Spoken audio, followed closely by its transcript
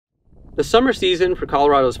The summer season for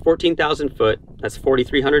Colorado's 14,000 foot, that's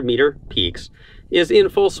 4,300 meter peaks, is in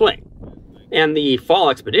full swing. And the fall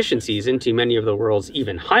expedition season to many of the world's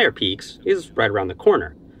even higher peaks is right around the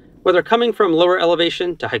corner. Whether coming from lower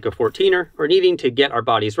elevation to hike a 14er, or needing to get our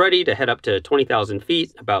bodies ready to head up to 20,000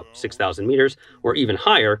 feet, about 6,000 meters, or even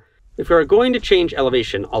higher, if we are going to change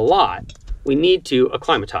elevation a lot, we need to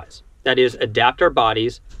acclimatize. That is, adapt our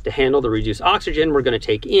bodies to handle the reduced oxygen we're going to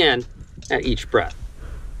take in at each breath.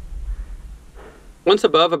 Once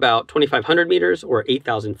above about 2,500 meters or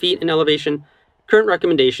 8,000 feet in elevation, current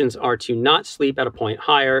recommendations are to not sleep at a point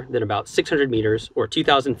higher than about 600 meters or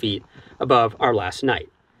 2,000 feet above our last night.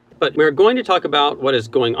 But we're going to talk about what is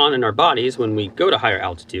going on in our bodies when we go to higher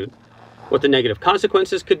altitude, what the negative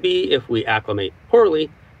consequences could be if we acclimate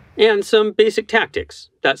poorly, and some basic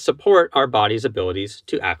tactics that support our body's abilities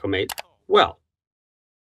to acclimate well.